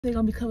They're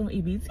gonna be covering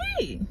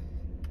EBT.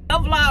 The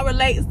vlog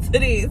relates to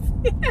this.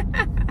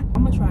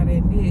 I'm gonna try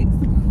that next.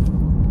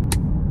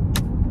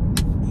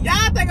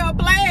 Y'all think I'm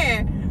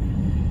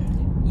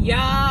playing?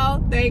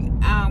 Y'all think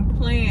I'm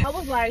playing? I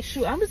was like,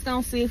 shoot, I'm just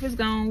gonna see if it's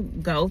gonna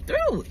go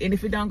through. And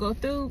if it don't go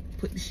through,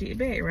 put the shit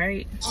back,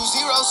 right? 2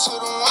 zeros to the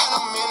 1,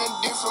 I'm in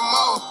a different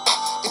mode.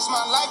 It's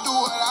my life, do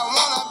what I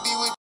wanna be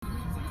with.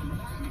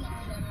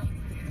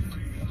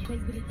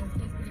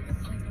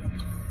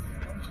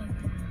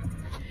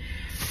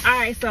 All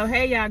right, so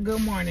hey y'all,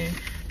 good morning.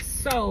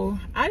 So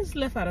I just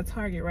left out of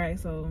Target, right?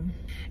 So,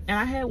 and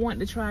I had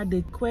wanted to try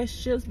the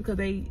Quest chips because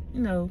they,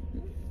 you know,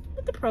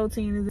 with the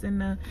protein is in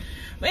the.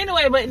 But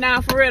anyway, but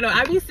now for real though,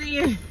 I be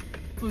seeing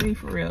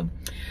for real.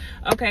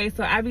 Okay,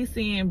 so I be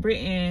seeing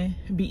Brittany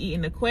be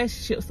eating the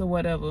Quest chips or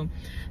whatever.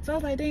 So I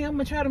was like, dang, I'm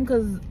gonna try them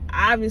because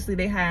obviously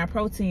they high in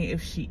protein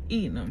if she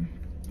eating them.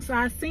 So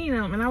I seen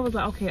them and I was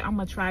like, okay, I'm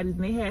gonna try these.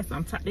 And they had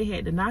some. They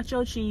had the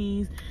nacho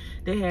cheese,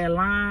 they had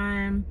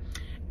lime,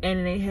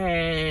 and they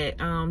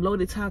had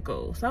loaded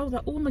tacos. So I was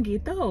like, oh, I'm gonna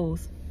get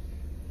those.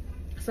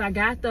 So I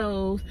got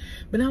those,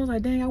 but I was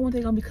like, dang, I wonder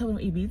they're gonna be covering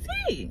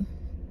EBT.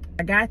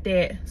 I got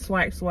that,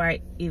 swipe,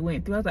 it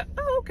went through. I was like,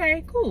 oh,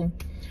 okay, cool.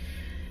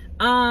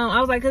 I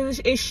was like,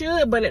 cause it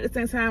should, but at the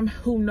same time,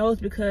 who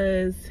knows,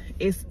 because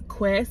it's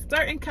Quest.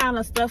 Certain kind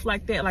of stuff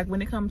like that, like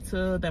when it comes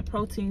to the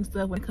protein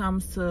stuff, when it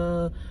comes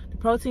to the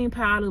protein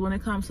powders, when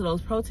it comes to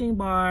those protein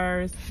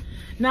bars.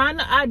 Now,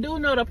 I do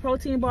know the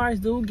protein bars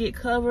do get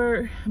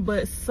covered,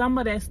 but some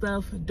of that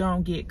stuff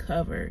don't get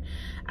covered.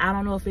 I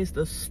don't know if it's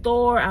the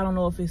store, I don't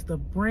know if it's the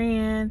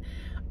brand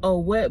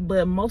or what,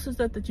 but most of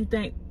the stuff that you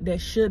think that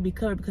should be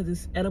covered because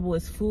it's edible,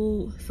 it's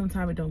food,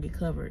 sometimes it don't get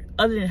covered.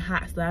 Other than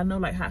hot stuff. I know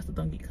like hot stuff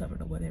don't get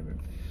covered or whatever.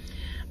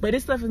 But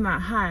this stuff is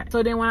not hot.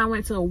 So then when I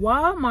went to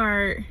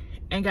Walmart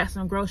and got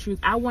some groceries,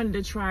 I wanted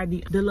to try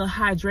the little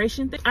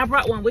hydration thing. I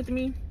brought one with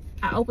me.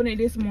 I opened it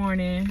this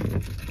morning.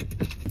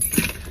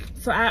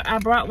 So I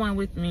brought one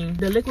with me,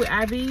 the liquid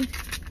IV,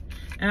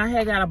 and I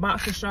had got a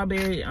box of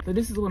strawberry. So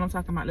this is what I'm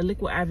talking about, the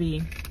liquid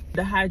IV,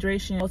 the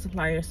hydration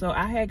multiplier. So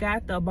I had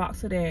got the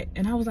box of that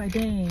and I was like,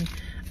 dang,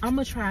 I'm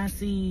gonna try and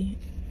see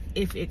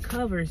if it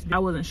covers. I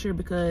wasn't sure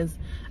because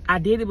I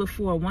did it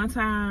before one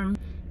time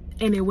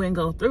and it wouldn't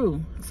go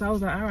through. So I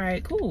was like, all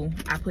right, cool.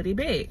 I put it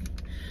back.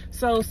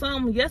 So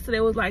some yesterday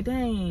was like,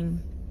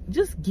 dang,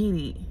 just get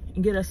it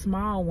and get a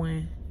small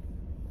one.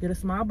 Get a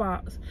small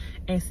box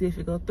and see if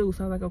it go through.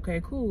 So I was like,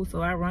 okay, cool.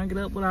 So I rung it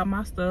up with all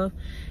my stuff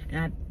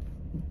and I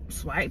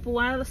swiped for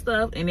one of the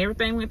stuff and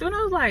everything went through. And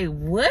I was like,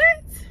 what?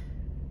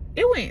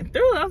 It went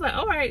through. I was like,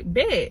 all right,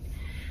 bet.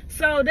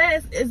 So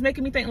it's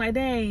making me think like,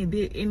 dang,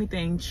 did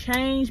anything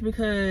change?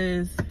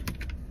 Because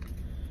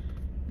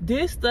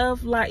this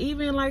stuff, like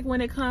even like when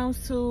it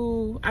comes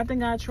to, I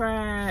think I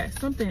tried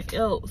something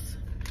else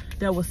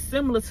that was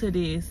similar to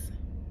this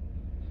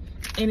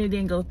and it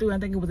didn't go through. I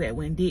think it was at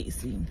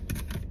Winn-Dixie.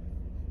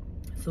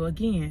 So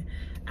again,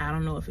 I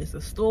don't know if it's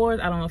the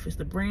stores, I don't know if it's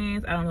the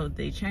brands, I don't know if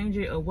they change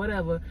it or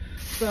whatever.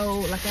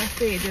 So like I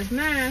said just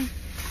now,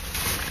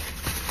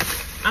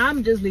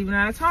 I'm just leaving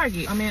out of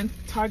Target. I'm in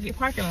Target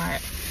parking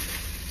lot.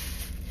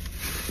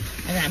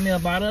 I got me a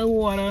bottle of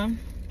water.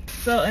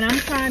 So, and I'm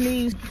trying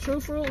these True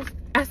Fruits.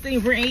 I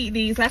seen Brittany eat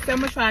these. I said I'm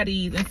gonna try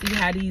these and see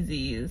how these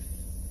is.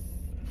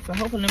 So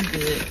hopefully them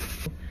good.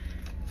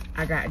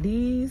 I got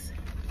these.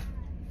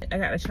 I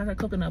got the chocolate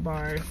coconut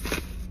bars.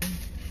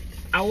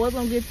 I was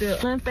gonna get the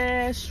Slim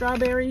Fast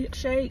strawberry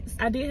shakes.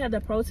 I did have the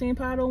protein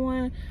powder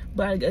one,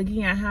 but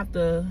again, I have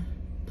to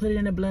put it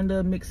in the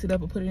blender, mix it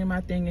up, and put it in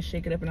my thing and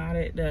shake it up and all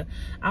that.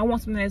 I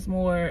want something that's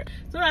more,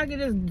 so I can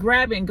just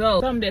grab and go.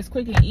 Something that's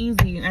quick and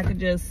easy, and I could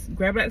just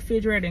grab it out the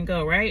refrigerator and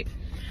go, right?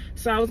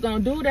 So I was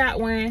gonna do that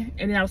one,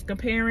 and then I was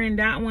comparing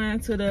that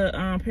one to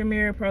the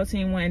Premier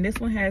Protein one. This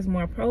one has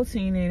more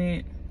protein in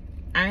it.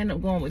 I ended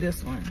up going with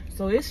this one.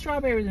 So it's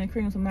strawberries and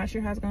cream, so I'm not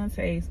sure how it's gonna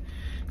taste.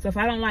 So if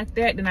I don't like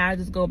that, then I'll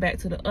just go back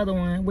to the other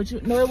one, which,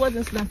 no, it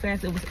wasn't Slim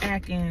Fast, it was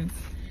Atkins,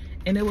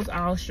 and it was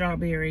all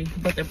strawberry.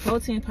 But the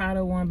protein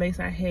powder one base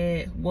I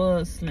had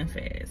was Slim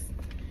Fast.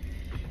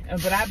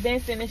 But I've been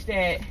finished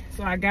that.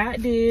 So I got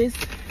this.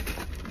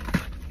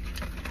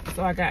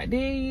 So I got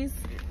these.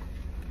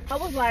 I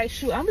was like,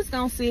 shoot, I'm just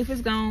gonna see if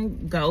it's gonna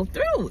go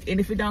through.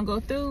 And if it don't go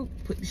through,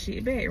 put the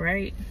shit back,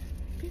 right?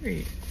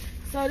 Period.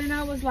 So then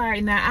I was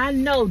like, now I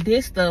know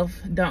this stuff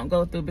don't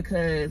go through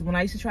because when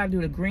I used to try to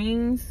do the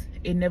greens,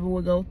 it never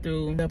would go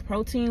through. The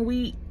protein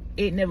wheat,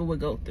 it never would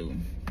go through.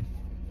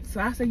 So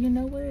I said, you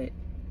know what?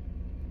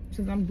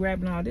 Since I'm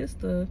grabbing all this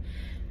stuff,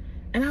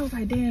 and I was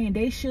like, dang,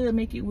 they should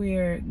make it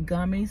where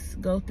gummies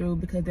go through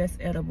because that's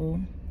edible.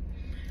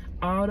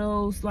 All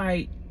those,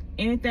 like,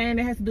 anything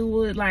that has to do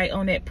with, like,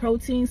 on that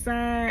protein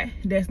side,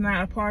 that's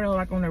not a part of,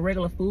 like, on the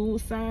regular food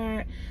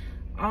side,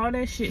 all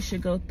that shit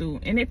should go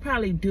through. And it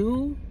probably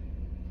do.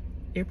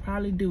 It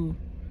probably do.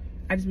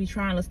 I just be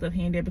trying little stuff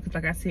here and there because,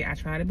 like I said, I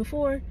tried it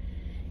before.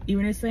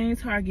 Even the same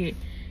Target.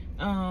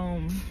 I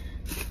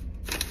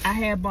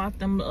had bought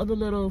them other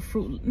little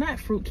fruit, not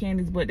fruit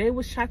candies, but they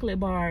was chocolate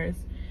bars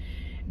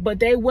but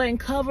they wasn't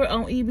covered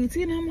on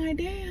EBT, and I'm like,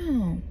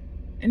 damn.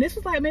 And this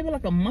was like maybe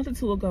like a month or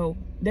two ago.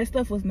 That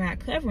stuff was not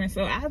covering.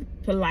 So I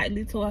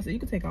politely told her, I said, you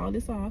can take all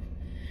this off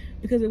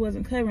because it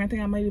wasn't covering. I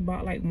think I maybe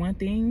bought like one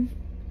thing.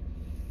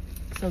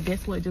 So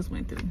guess what it just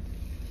went through?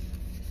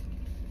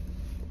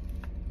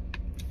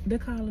 The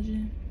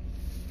collagen.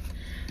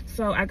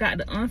 So I got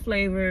the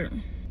unflavored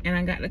and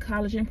I got the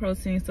collagen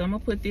protein. So I'm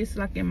gonna put this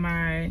like in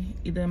my,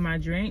 either in my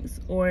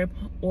drinks or in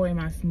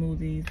my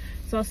smoothies.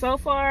 So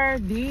far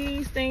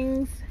these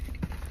things,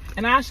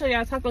 and I'll show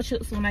y'all taco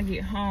chips when I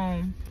get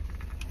home.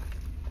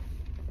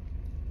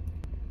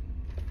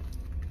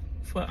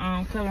 For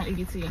cover on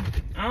EBT.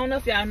 I don't know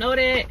if y'all know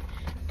that,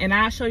 and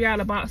I'll show y'all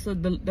the box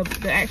of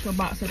the actual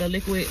box of the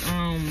liquid IV.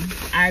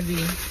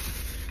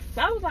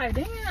 So I was like,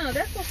 damn,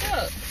 that's what's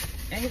up.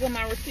 And here's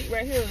my receipt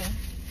right here.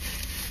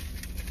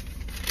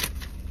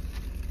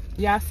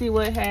 Y'all see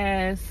what it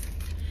has?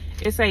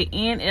 It say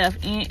NF,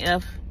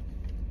 NF,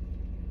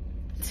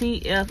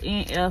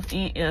 TF,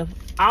 NF, NF.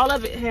 All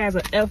of it has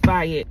an F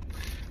by it,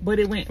 but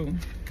it went through.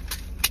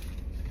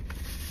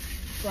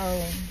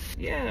 So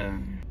yeah.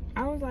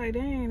 I was like,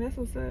 dang, that's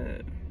what's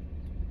up.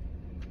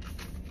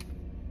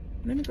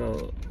 Let me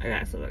go. I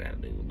got stuff I gotta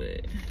do,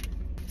 but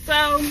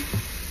so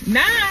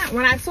now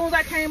as soon as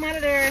I came out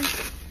of there,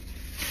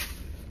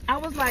 I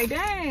was like,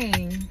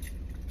 dang.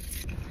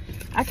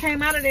 I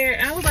came out of there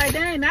and I was like,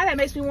 dang, now that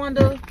makes me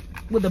wonder,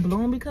 would the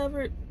balloon be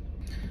covered?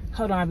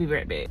 Hold on, I'll be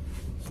right back.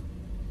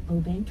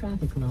 Obey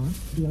traffic laws,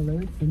 be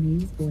alert,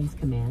 and use voice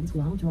commands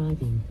while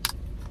driving.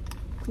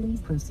 Please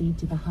proceed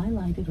to the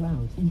highlighted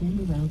route and then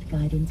the route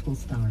guidance will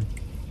start.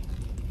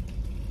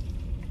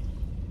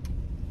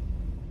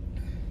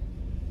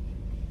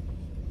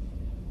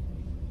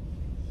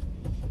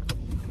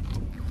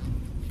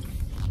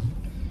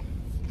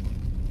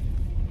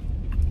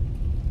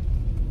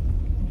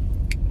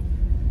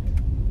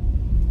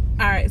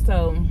 Alright,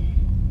 so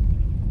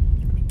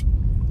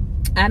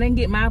I didn't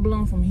get my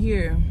balloon from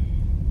here.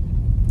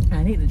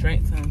 I need to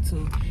drink some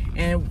too.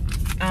 And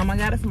I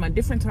got it from a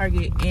different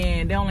Target,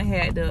 and they only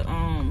had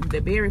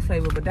the berry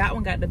flavor, but that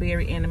one got the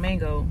berry and the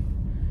mango.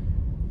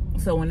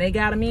 So when they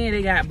got them in,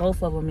 they got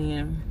both of them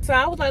in. So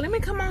I was like, let me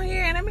come on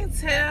here and let me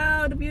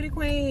tell the beauty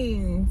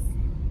queens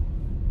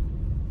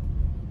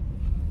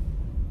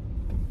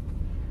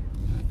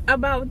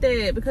about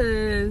that,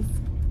 because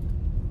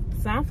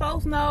some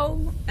folks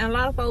know and a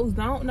lot of folks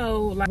don't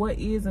know like what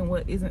is and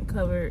what isn't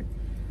covered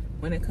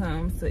when it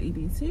comes to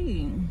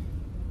EBT.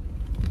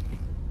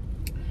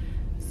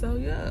 So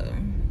yeah,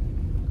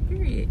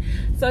 period.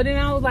 So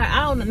then I was like, I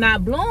don't know. Now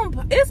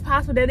bloom, it's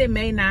possible that it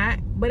may not,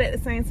 but at the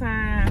same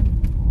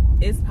time,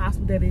 it's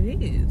possible that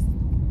it is.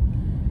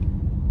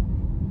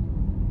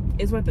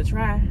 It's worth a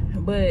try,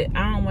 but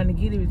I don't want to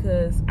get it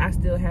because I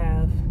still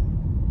have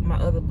my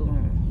other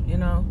balloon, you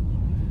know.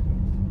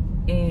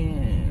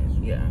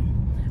 And yeah.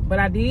 But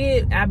I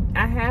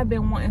have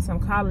been wanting some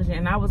collagen,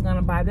 and I was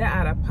gonna buy that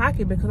out of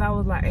pocket because I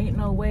was like, ain't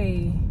no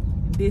way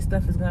this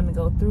stuff is gonna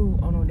go through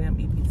on no damn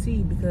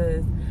EBT,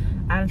 because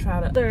I done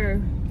tried other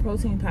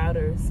protein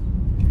powders,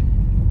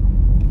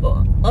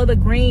 other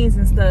greens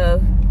and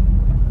stuff,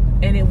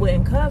 and it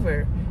wouldn't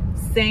cover.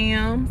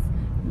 Sam's,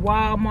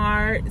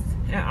 Walmart's,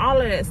 and all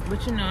of that.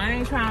 But you know, I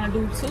ain't trying to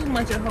do too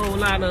much, a whole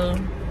lot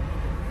of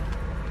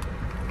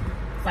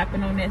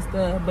slapping on that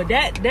stuff. But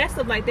that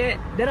stuff like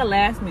that'll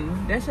last me.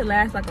 That should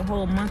last like a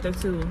whole month or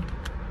two.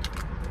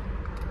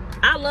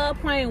 I love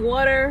plain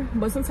water,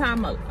 but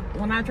sometimes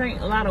when I drink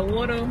a lot of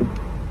water, I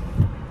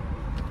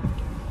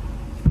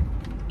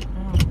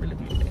don't really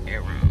want the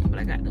air on, but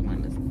I got the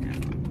windows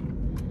down.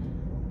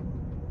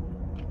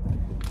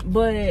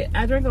 But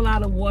I drink a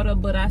lot of water,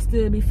 but I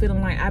still be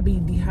feeling like I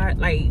be dehydrated,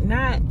 like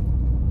not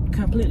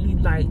completely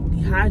like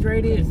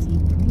dehydrated,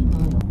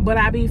 but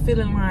I be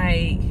feeling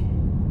like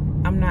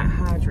I'm not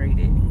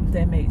hydrated, if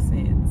that makes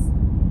sense.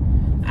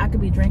 I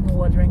could be drinking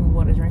water,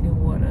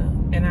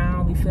 and I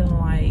don't be feeling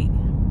like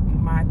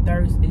my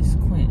thirst is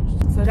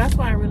quenched. So that's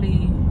why I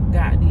really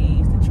got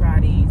these, to try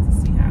these to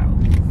see how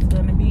it's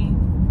gonna be.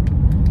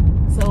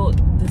 So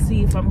to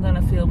see if I'm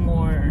gonna feel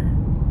more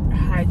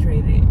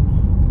hydrated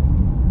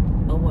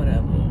or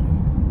whatever.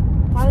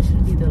 Probably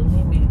should be the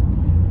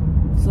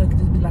lemon, so it could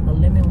just be like a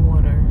lemon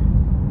water,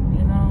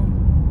 you know?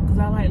 Because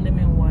I like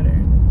lemon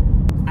water.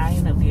 I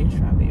end up getting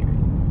strawberry,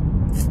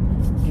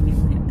 and it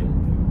went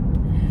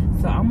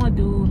through. So I'm gonna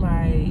do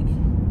like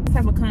this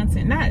type of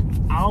content, not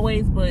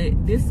always,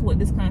 but this is what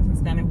this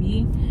content's gonna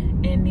be.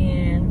 And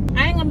then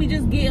I ain't gonna be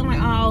just getting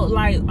like all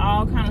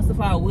kind of stuff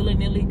out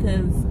willy-nilly,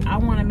 because I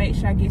want to make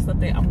sure I get stuff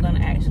that I'm gonna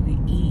actually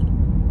eat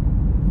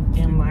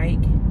and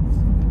like.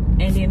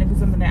 And then if it's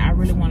something that I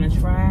really want to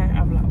try,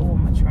 I'm like, oh,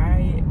 I'm gonna try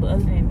it. But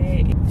other than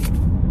that,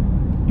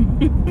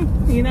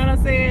 you know what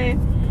I'm saying?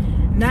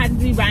 Not to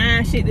be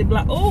buying shit that be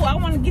like, oh, I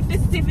want to get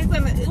this, see if it's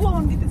gonna, oh, I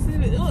want to get this, see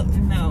if it's,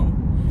 no.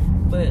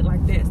 But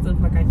like that stuff,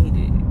 like I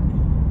needed it.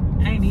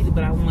 I ain't need it,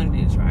 but I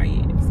wanted to try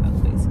it. So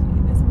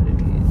basically, that's what it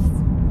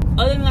is.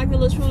 Other than like the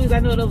little Trulies, I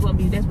know those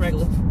that's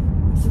regular.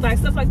 So like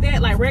stuff like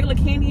that, like regular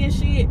candy and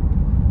shit,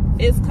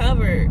 it's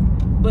covered.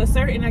 But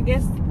certain, I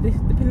guess,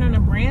 depending on the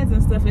brands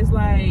and stuff, it's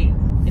like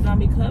it's gonna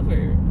be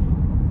covered.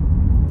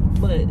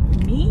 But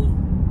me,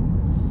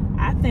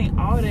 I think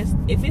all this,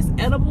 if it's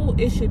edible,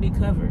 it should be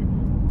covered.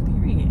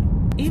 Period.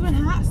 Even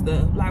hot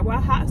stuff. Like, why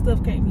hot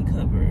stuff can't be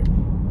covered?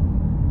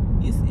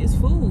 It's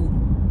food.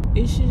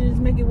 It should just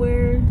make it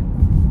where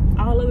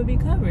all of it be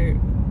covered.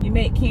 You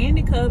make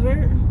candy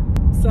covered,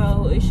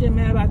 so it shouldn't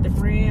matter about the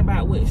brand,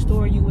 about which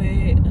store you at,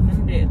 and none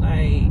of that.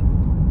 Like,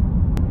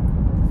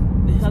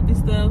 the healthy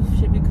stuff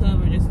should be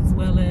covered just as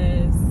well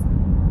as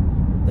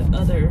the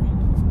other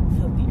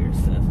healthier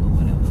stuff or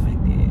whatever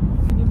like that.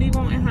 You be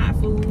wanting hot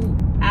food.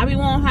 I be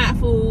wanting hot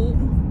food.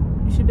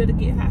 You should better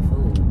get hot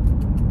food.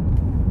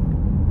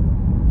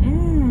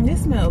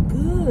 This smells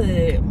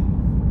good.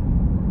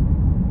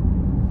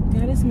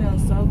 Yeah, this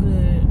smells so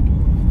good.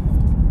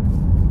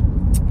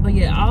 But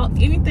yeah,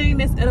 anything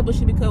that's edible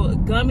should be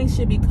covered. Gummies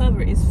should be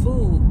covered. It's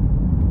food.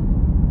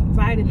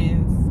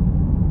 Vitamins.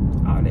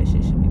 All that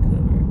shit should be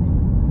covered.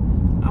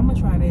 I'm gonna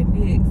try that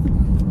next.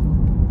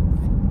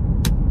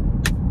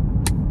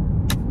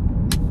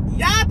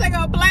 Y'all think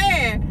I'm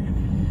playing.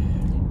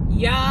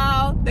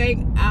 Y'all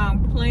think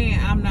I'm playing.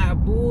 I'm not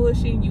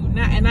bullshitting you.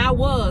 Not, and I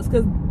was,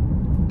 because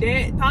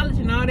that college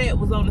and all that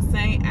was on the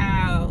same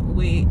aisle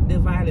with the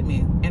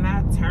vitamins. And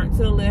I turned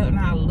to the left and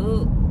I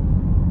looked.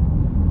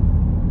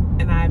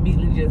 And I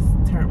immediately just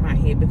turned my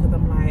head because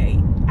I'm like,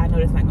 I know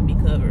that's not gonna be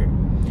covered.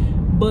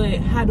 But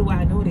how do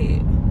I know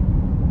that?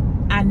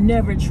 I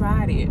never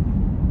tried it.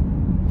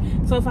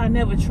 So if I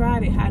never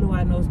tried it, how do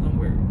I know it's gonna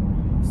work?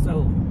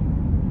 So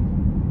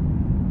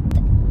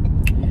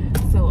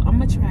I'm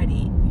gonna try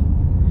it.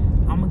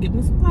 I'm gonna give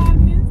me some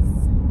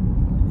vitamins.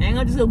 I ain't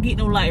gonna just go get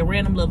no like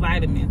random little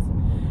vitamins.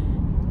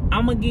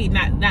 I'm gonna get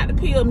not the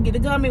pill. I'm gonna get the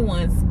gummy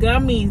ones.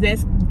 Gummies.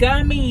 That's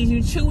gummies.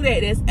 You chew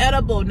that. That's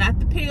edible. Not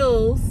the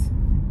pills,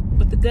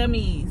 but the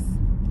gummies.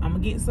 I'm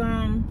gonna get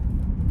some.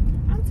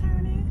 I'm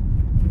turning.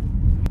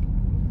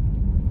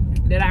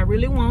 That I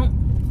really want.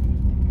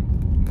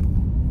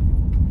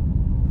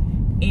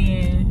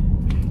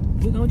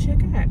 And we're gonna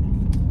check it out.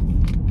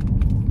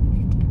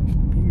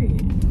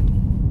 Period.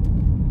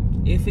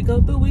 If it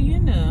go through, we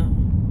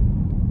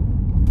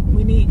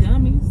we need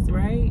gummies,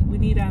 right? We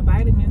need our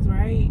vitamins,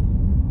 right?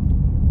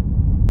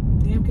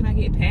 Damn, can I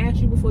get past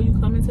you before you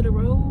come into the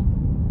road?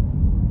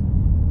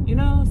 You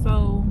know,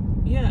 so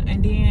yeah.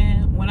 And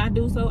then when I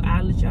do so,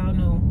 I'll let y'all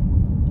know.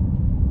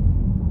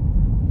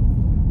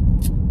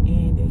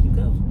 And there you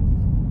go.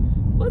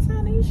 What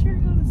time do you sure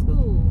go to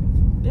school?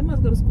 They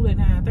must go to school at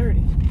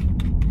 9:30.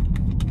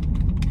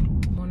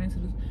 Going into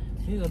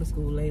they go to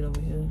school late over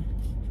here.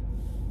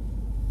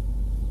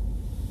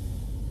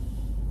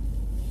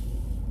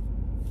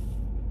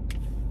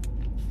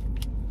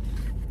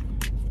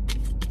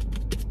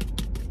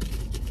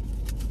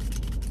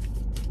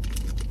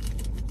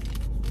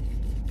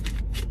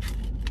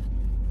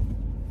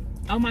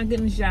 Oh my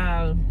goodness,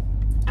 y'all.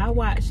 I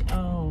watched I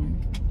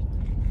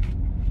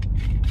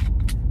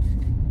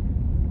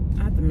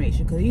have to make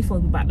sure because these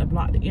folks about to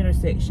block the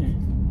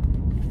intersection.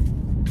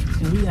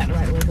 And we got the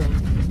right way to go.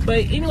 But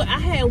anyway, I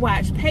had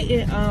watched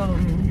Peyton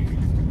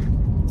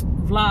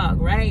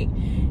vlog, right?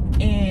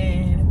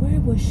 And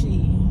where was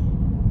she?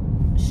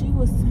 She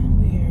was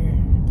somewhere.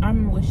 I don't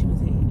remember where she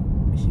was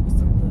at. She was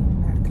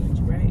somewhere out of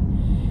country, right?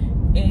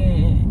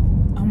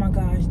 And oh my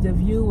gosh, the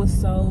view was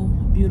so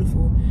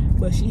beautiful.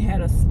 But she had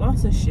a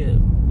sponsorship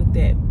with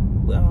that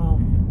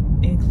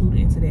included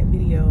into that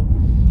video.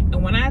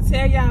 And when I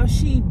tell y'all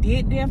she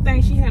did damn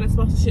thing, she had a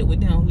sponsorship with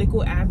them,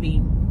 Liquid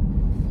IV.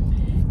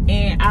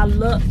 And I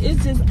love,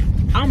 it's just,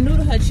 I'm new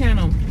to her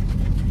channel.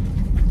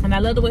 And I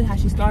love the way how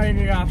she started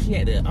it off. She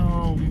had to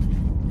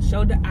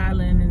show the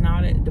island and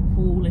all that, the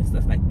pool and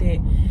stuff like that.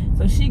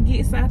 So she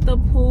gets out the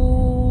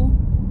pool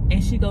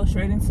and she goes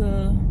straight into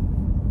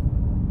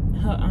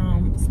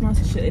her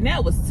sponsorship. And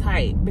that was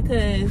tight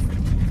because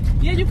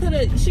yeah, she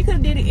could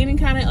have did it any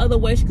kind of other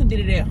way. She could have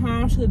did it at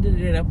home, she could have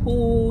did it at a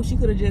pool, she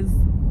could have just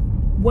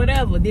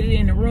whatever, did it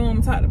in the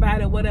room, talked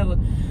about it, whatever.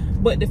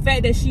 But the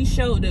fact that she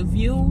showed the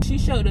view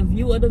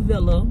of the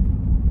villa,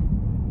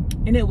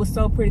 and it was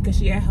so pretty because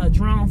she had her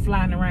drone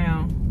flying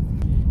around.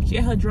 She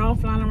had her drone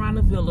flying around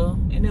the villa,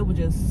 and it was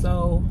just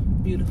so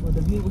beautiful.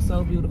 The view was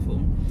so beautiful.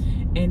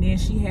 And then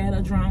she had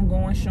her drone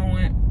going,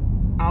 showing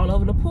all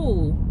over the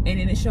pool, and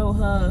then it showed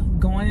her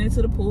going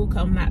into the pool,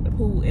 coming out the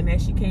pool. And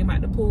as she came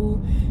out the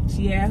pool,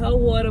 she had her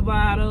water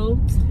bottle,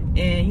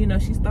 and you know,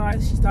 she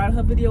started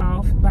her video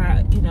off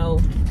by, you know,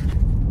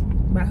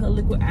 by her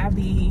Liquid IV.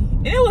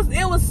 And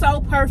it was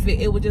so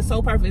perfect. It was just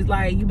so perfect. It's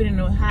like you've been in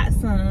the hot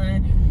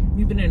sun,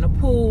 you've been in the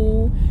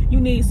pool, you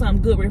need some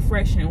good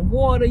refreshing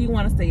water, you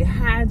want to stay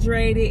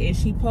hydrated. And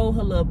she pulled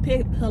her little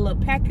pack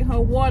in her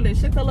water and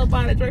shook her little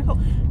body, drink her.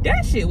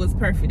 That shit was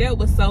perfect. That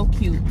was so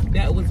cute.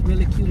 That was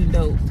really cute and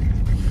dope.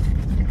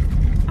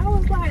 I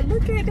was like,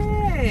 look at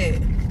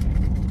that.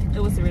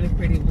 It was really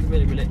pretty. It was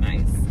really, really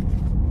nice.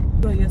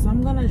 So yes,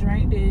 I'm gonna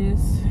drink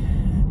this,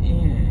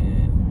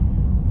 and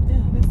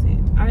yeah, that's it.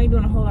 I ain't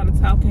doing a whole lot of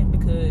talking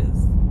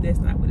because that's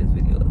not what this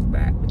video is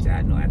about. But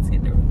y'all know I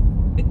tend to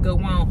to go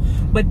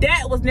on. But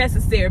that was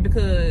necessary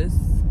because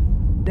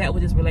that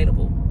was just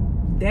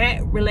relatable.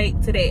 That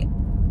relates to that.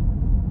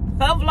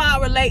 Her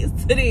vlog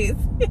relates to this.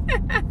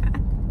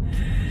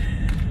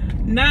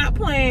 Not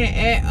playing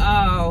at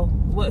all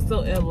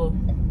whatsoever.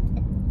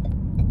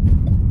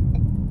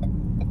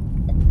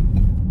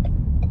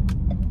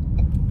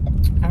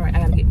 Alright, I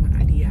gotta get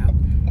my ID out.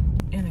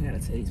 And I gotta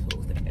tell these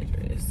folks the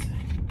address.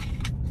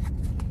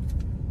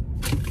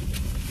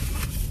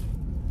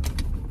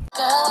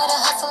 Girl, the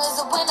hustle is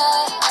a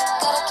winner.